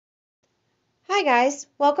Hi guys,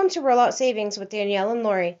 welcome to Rollout Savings with Danielle and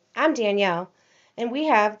Lori. I'm Danielle, and we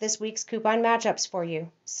have this week's coupon matchups for you.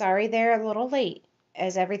 Sorry they're a little late,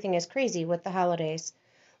 as everything is crazy with the holidays.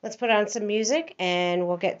 Let's put on some music and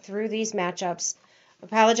we'll get through these matchups.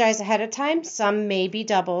 Apologize ahead of time, some may be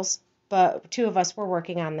doubles, but two of us were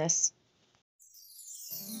working on this.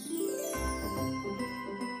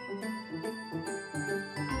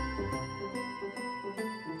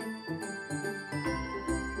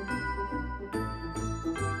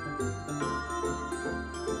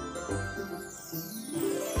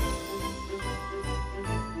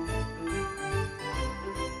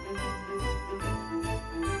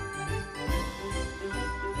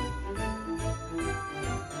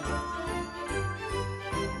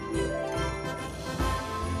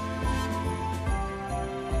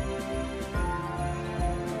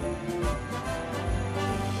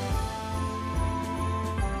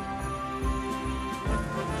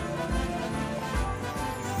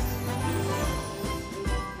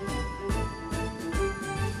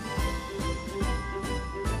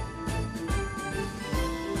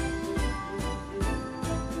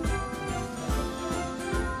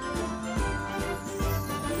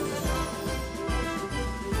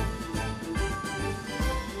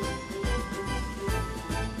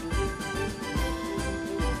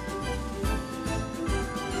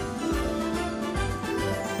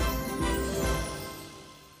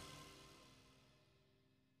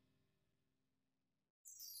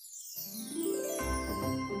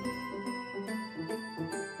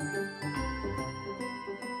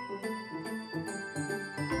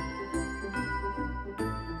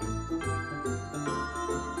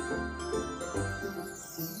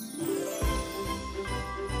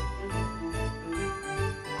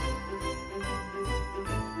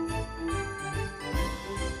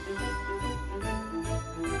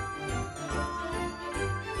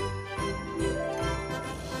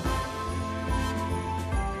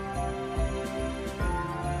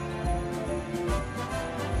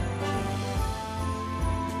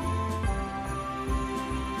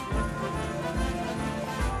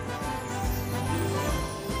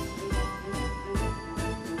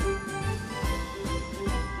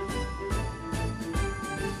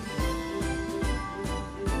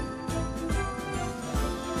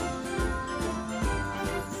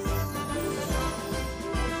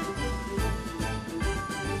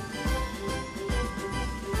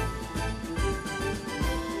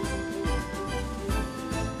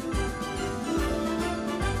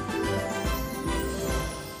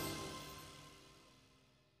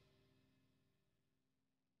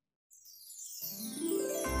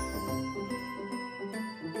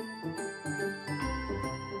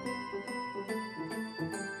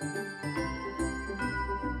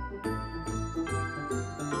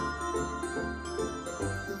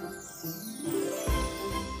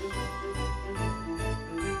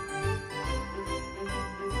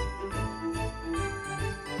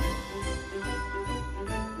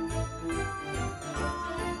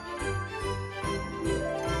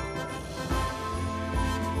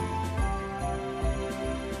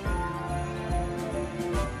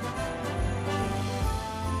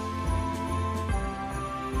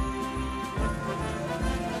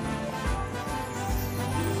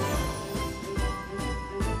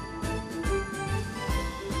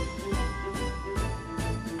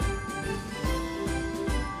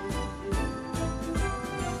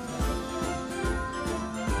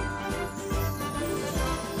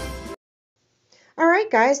 All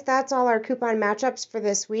right, guys, that's all our coupon matchups for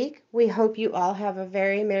this week. We hope you all have a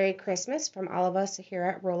very Merry Christmas from all of us here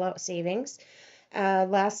at Rollout Savings.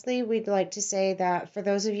 Lastly, we'd like to say that for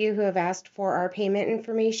those of you who have asked for our payment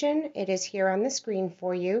information, it is here on the screen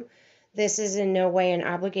for you. This is in no way an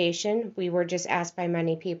obligation. We were just asked by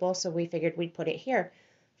many people, so we figured we'd put it here.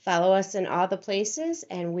 Follow us in all the places,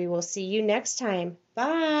 and we will see you next time.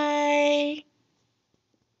 Bye!